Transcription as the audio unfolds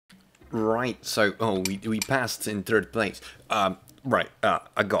Right, so we passed in third place. Right,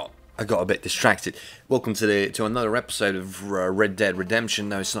 I got a bit distracted. Welcome to another episode of Red Dead Redemption.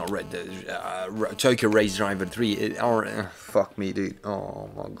 No, it's not Red Dead. TOCA Race Driver 3. Fuck me, dude. Oh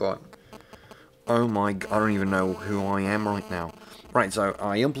my god. Oh my god, I don't even know who I am right now. Right, so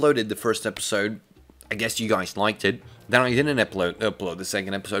I uploaded the first episode. I guess you guys liked it. Then I didn't upload the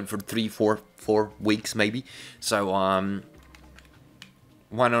second episode for 4 weeks maybe. So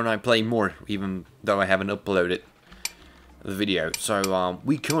why don't I play more, even though I haven't uploaded the video? So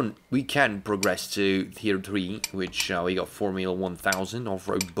we can progress to tier 3, which we got Formula 1000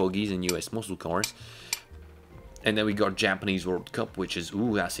 off-road buggies and US muscle cars, and then we got Japanese World Cup, which is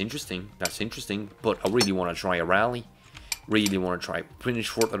that's interesting. That's interesting. But I really want to try a rally. Really want to try finish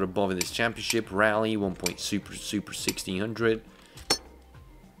fourth or above in this championship rally. 1 point super 1600.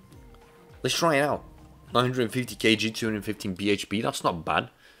 Let's try it out. 950 kg, 215 bhp. That's not bad.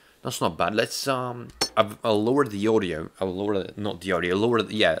 That's not bad. Let's I'll lower the audio. I'll lower the, not the audio. Lower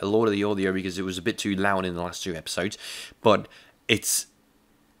the, yeah, I'll lower the audio because it was a bit too loud in the last 2 episodes. But it's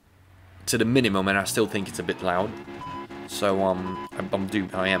to the minimum, and I still think it's a bit loud. So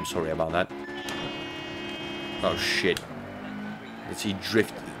I am sorry about that. Oh shit. Let's see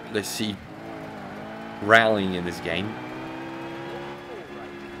drift. Let's see rallying in this game.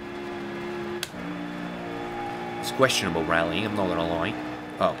 It's questionable rallying, I'm not gonna lie.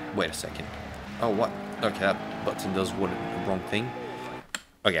 Oh, wait a second. Oh, what? Okay, that button does the wrong thing.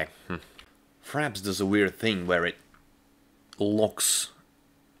 Okay. Fraps does a weird thing where it locks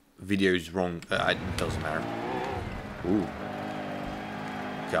videos wrong. It doesn't matter. Ooh.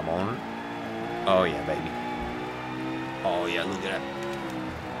 Come on. Oh, yeah, baby. Oh, yeah, look at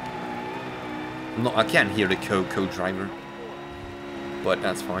that. No, I can't hear the co-driver. But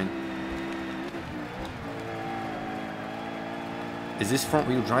that's fine. Is this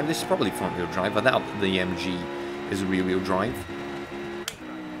front-wheel drive? This is probably front-wheel drive. I doubt the MG is rear-wheel drive.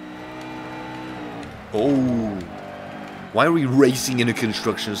 Oh! Why are we racing in a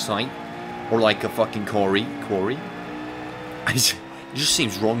construction site? Or like a fucking quarry? It just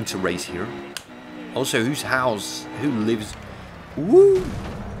seems wrong to race here. Also, whose house? Who lives? Woo!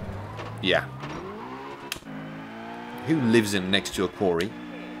 Yeah. Who lives in next to a quarry?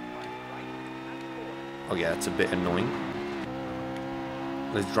 Oh yeah, that's a bit annoying.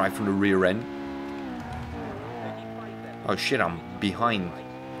 Let's drive from the rear end. Oh shit, I'm behind.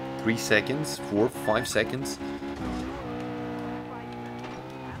 3 seconds, 4, 5 seconds.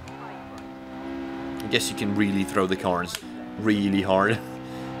 I guess you can really throw the cars really hard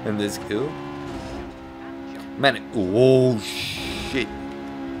in this kill. Man, oh shit.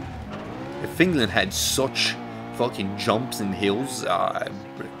 If England had such fucking jumps and hills,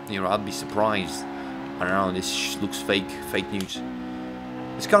 you know, I'd be surprised. I don't know, this looks fake news.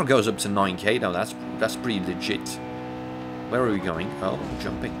 This car goes up to 9k now. That's pretty legit. Where are we going? Oh,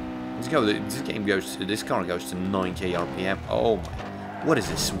 jumping. Let's go. This car goes to 9k RPM. Oh my! What is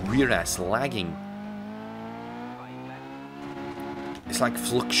this weird ass lagging? It's like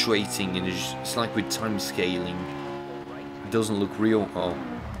fluctuating, and it's like with time scaling. It doesn't look real. Oh,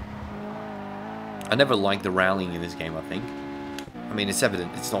 I never liked the rallying in this game. I think. I mean, it's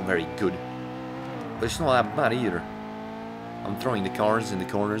evident it's not very good, but it's not that bad either. I'm throwing the cars in the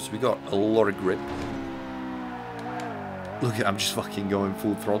corners. We got a lot of grip. Look, I'm just fucking going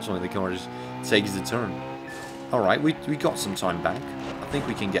full throttle and the car just takes the turn. Alright, we got some time back. I think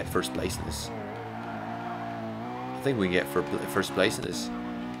we can get first place in this. I think we can get first place in this.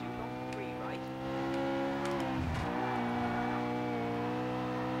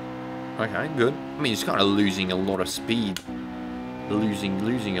 Okay, good. I mean, it's kind of losing a lot of speed.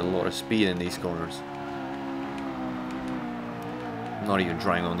 Losing a lot of speed in these corners. Not even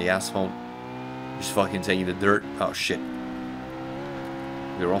trying on the asphalt. Just fucking taking the dirt. Oh shit.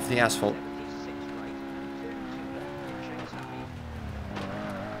 We're off the asphalt.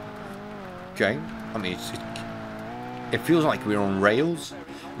 Okay. I mean, it feels like we're on rails.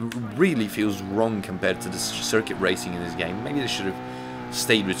 It really feels wrong compared to the circuit racing in this game. Maybe they should have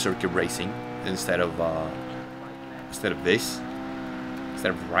stayed with circuit racing instead of this.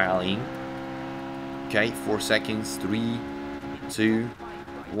 Instead of rallying. Okay, 4 seconds. 3, 2,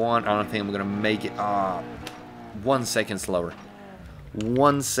 1. I don't think I'm gonna make it. 1 second slower.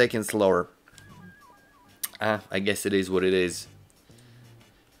 1 second slower. I guess it is what it is.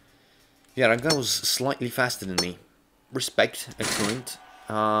 Yeah, that guy was slightly faster than me. Respect, excellent.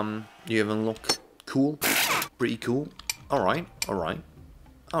 You have unlocked cool, pretty cool. Alright.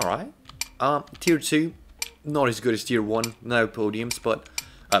 Tier 2, not as good as tier 1. No podiums, but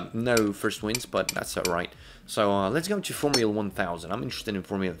no first wins, but that's alright. So let's go to Formula 1000. I'm interested in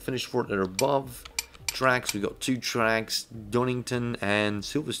Formula. Finished fourth or above. Tracks, we got 2 tracks, Donington and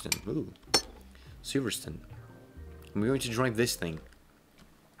Silverstone. Ooh, Silverstone. I'm going to drive this thing.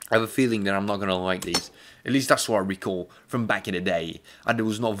 I have a feeling that I'm not going to like these. At least that's what I recall from back in the day. I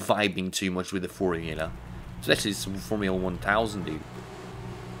was not vibing too much with the Formula. So this is Formula 1000, dude.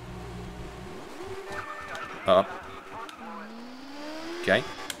 Up. Okay.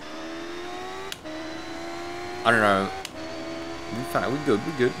 I don't know. We're fine. We're good.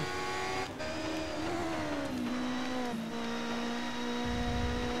 We're good.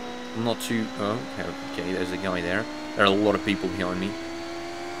 I'm not too... Oh, okay. There's a guy there. There are a lot of people behind me.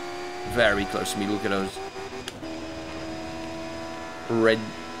 Very close to me. Look at those. Red...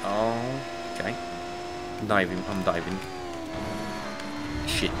 Oh, okay. Diving. I'm diving.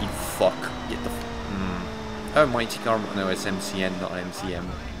 Shit, you fuck. Get the... Oh, Mighty Car. No, it's MCN, not MCM.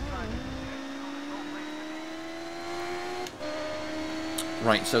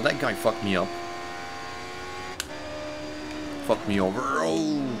 Right, so that guy fucked me up. Fucked me over.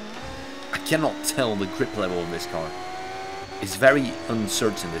 Oh! I cannot tell the grip level of this car. It's very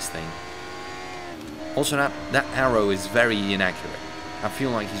uncertain, this thing. Also, that arrow is very inaccurate. I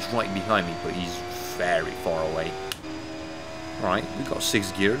feel like he's right behind me, but he's very far away. Right, we've got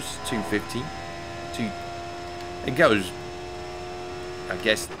 6 gears, 250. It goes... I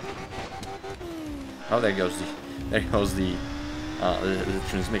guess... Oh, there goes the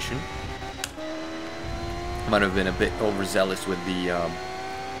transmission. Might have been a bit overzealous with the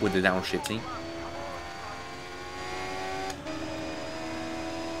downshifting.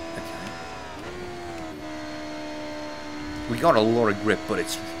 Okay. We got a lot of grip, but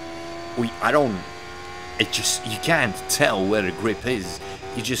it's you can't tell where the grip is.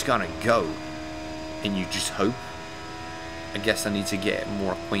 You just gotta go, and you just hope. I guess I need to get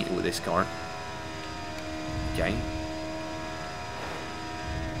more acquainted with this car. Okay.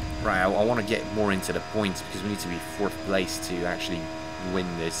 Right, I want to get more into the points because we need to be 4th place to actually win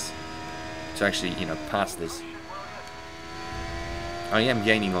this. To actually, you know, pass this. I am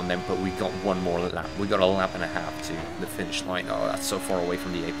gaining on them, but we got one more lap. We got a lap and a half to the finish line. Oh, that's so far away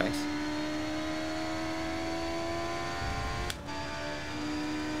from the apex.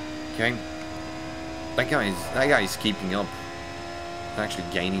 Okay. That guy is keeping up. He's actually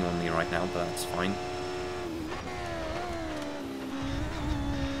gaining on me right now, but that's fine.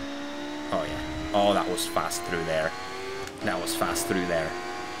 Oh yeah. Oh, that was fast through there. That was fast through there.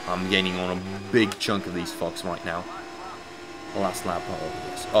 I'm gaining on a big chunk of these fucks right now. The last lap. Oh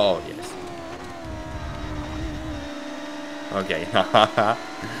yes. Oh yes. Okay.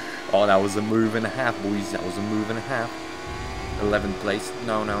 Oh, that was a move and a half, boys. That was a move and a half. 11th place.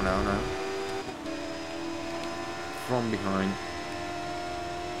 No, no, no, no. From behind.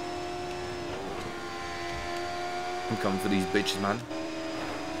 I'm coming for these bitches, man.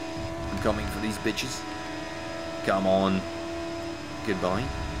 I'm coming for these bitches. Come on. Goodbye.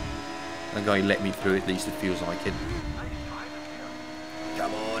 That guy let me through, at least it feels like it.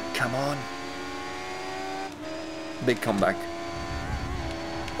 Come on, come on. Big comeback.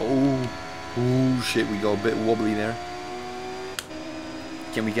 Oh shit, we got a bit wobbly there.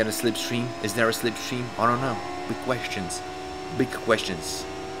 Can we get a slipstream? Is there a slipstream? I don't know. Big questions. Big questions.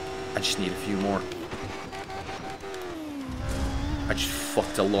 I just need a few more. I just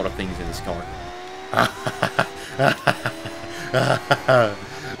fucked a lot of things in this car.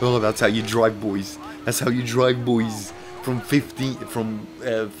 Oh, that's how you drive, boys. That's how you drive, boys. From 15 to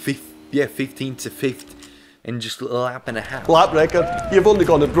 5th, and just a lap and a half. Lap record? You've only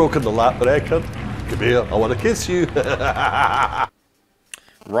gone and broken the lap record. Come here, I want to kiss you.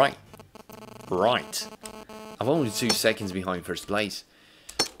 Right. Right. I'm only 2 seconds behind 1st place.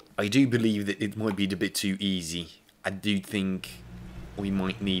 I do believe that it might be a bit too easy. I do think we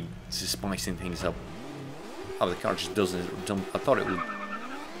might need to spicing things up. Oh, the car just doesn't. I thought it would.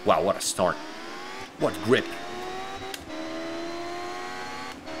 Wow, what a start. What grip.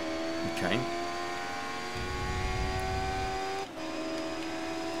 Okay.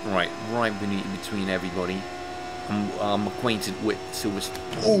 Right between everybody. I'm acquainted with Silverstone.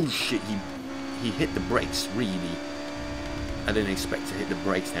 Oh shit, he hit the brakes, really. I didn't expect to hit the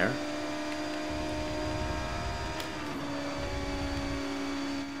brakes there.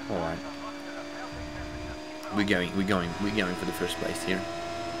 Alright. We're going for the 1st place here.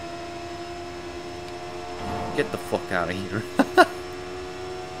 Get the fuck out of here.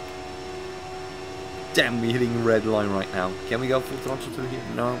 Damn, we're hitting Redline right now. Can we go full throttle through here?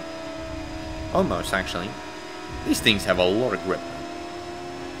 No. Almost, actually. These things have a lot of grip.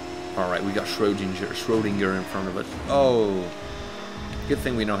 Alright, we got Schrodinger in front of us. Oh. Good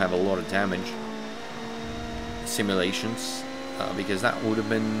thing we don't have a lot of damage. simulations, because that would have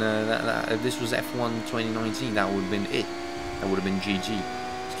been if this was F1 2019, that would have been it. That would have been GG.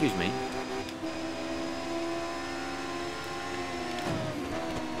 Excuse me.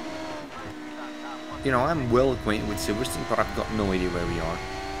 You know, I'm well acquainted with Silverstone, but I've got no idea where we are.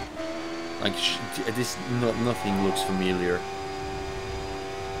 Like, nothing looks familiar.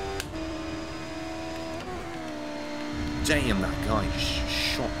 Damn, that guy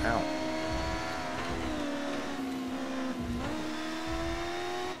shot out.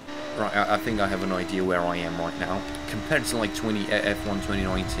 Right, I think I have an idea where I am right now. Compared to like F1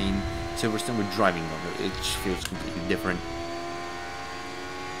 2019, Silverstone, we're driving on it. It just feels completely different.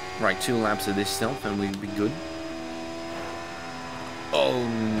 Right, 2 laps of this stuff and we'll be good. Oh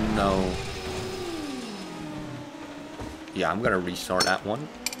no. Yeah, I'm gonna restart that one.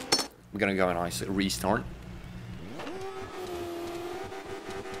 We're gonna go a nice restart.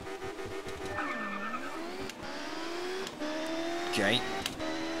 Okay.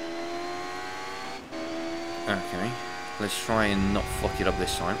 Okay. Let's try and not fuck it up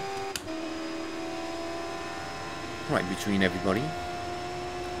this time. Right, between everybody.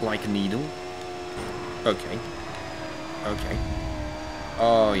 Like a needle. Okay. Okay.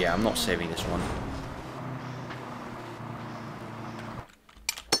 Oh yeah, I'm not saving this one.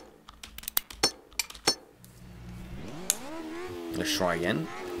 Let's try again.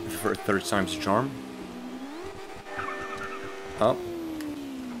 For 3rd time's the charm. Up.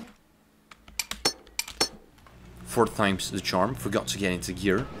 4th time's the charm. Forgot to get into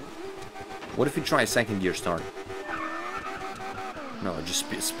gear. What if we try a 2nd gear start? No, I just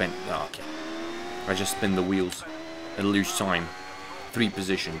spent... Oh, okay. I just spin the wheels and lose time. 3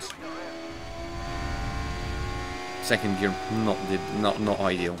 positions. 2nd gear, not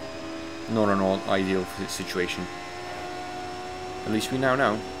ideal. Not an ideal situation. At least we now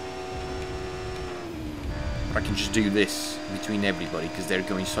know. I can just do this between everybody because they're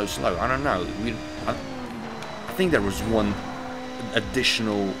going so slow. I don't know. I think there was one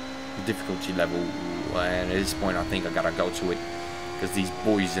additional difficulty level, and at this point I think I gotta go to it. Because these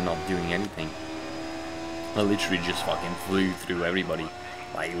boys are not doing anything. I literally just fucking flew through everybody.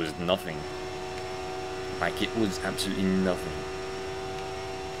 Like it was nothing. Like it was absolutely nothing.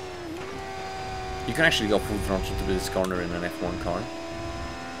 You can actually go full throttle to this corner in an F1 car.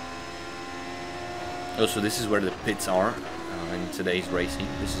 Also, this is where the pits are in today's racing.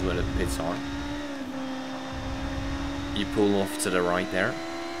 This is where the pits are. You pull off to the right there.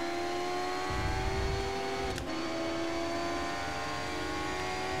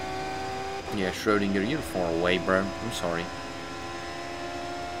 Yeah, Schrodinger, you're far away, bro. I'm sorry.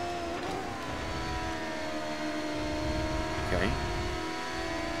 Okay.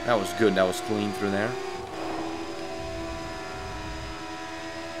 That was good. That was clean through there.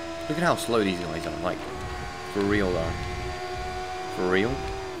 Look at how slow these guys are. Like, for real, though. For real.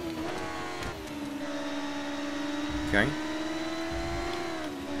 Okay.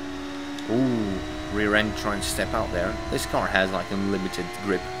 Ooh, rear end trying to step out there. This car has like unlimited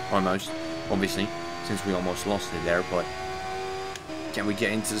grip, almost. Obviously, since we almost lost it there, but can we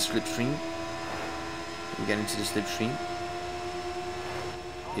get into the slipstream? Can we get into the slipstream?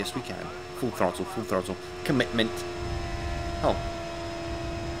 Yes, we can. Full throttle, commitment. Oh,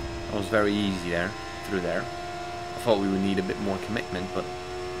 that was very easy there, through there. I thought we would need a bit more commitment, but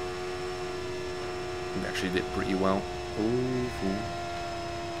we actually did pretty well. Ooh.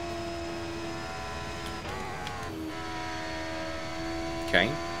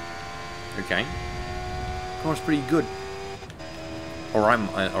 Okay. Okay. Car's pretty good. Or am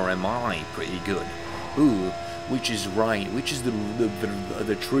I pretty good? Ooh, which is right? Which is the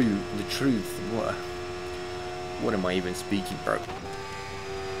truth? What am I even speaking, bro?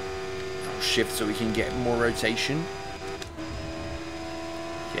 Oh, shift so we can get more rotation.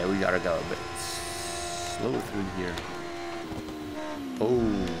 Yeah, we gotta go a bit slower through here. Oh,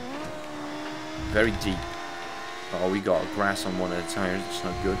 very deep. Oh, we got grass on one of the tires. It's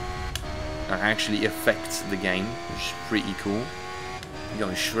not good. That actually affects the game, which is pretty cool. You're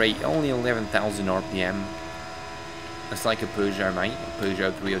going straight, only 11,000 RPM. That's like a Peugeot, mate. A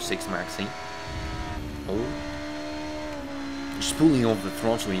Peugeot 306 Maxi. Oh. Just pulling off the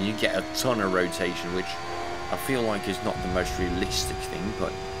throttle and you get a ton of rotation, which I feel like is not the most realistic thing,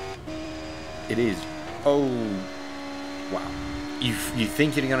 but it is. Oh. Wow. You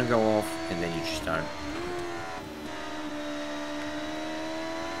think you're going to go off, and then you just don't.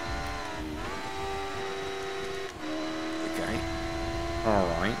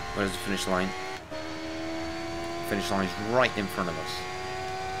 Alright, where's the finish line? Finish line is right in front of us.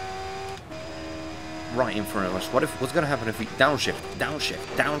 Right in front of us. What's going to happen if we downshift?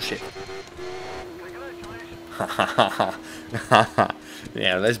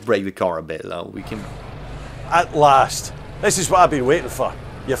 Yeah, let's break the car a bit though. We can. At last. This is what I've been waiting for.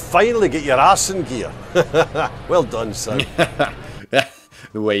 You finally get your arse in gear. Well done, son.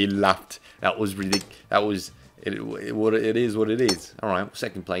 The way he laughed. That was ridiculous. That was what it is. What it is. All right,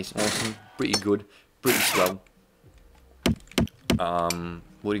 second place. Awesome. Pretty good. Pretty slow.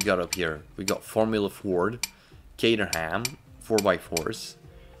 What do you got up here? We got Formula Ford, Caterham, 4x4s,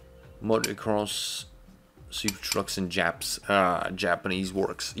 motocross, super trucks, and Japanese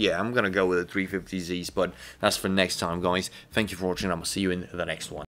works. Yeah, I'm gonna go with the 350Zs, but that's for next time, guys. Thank you for watching. I'm gonna see you in the next one.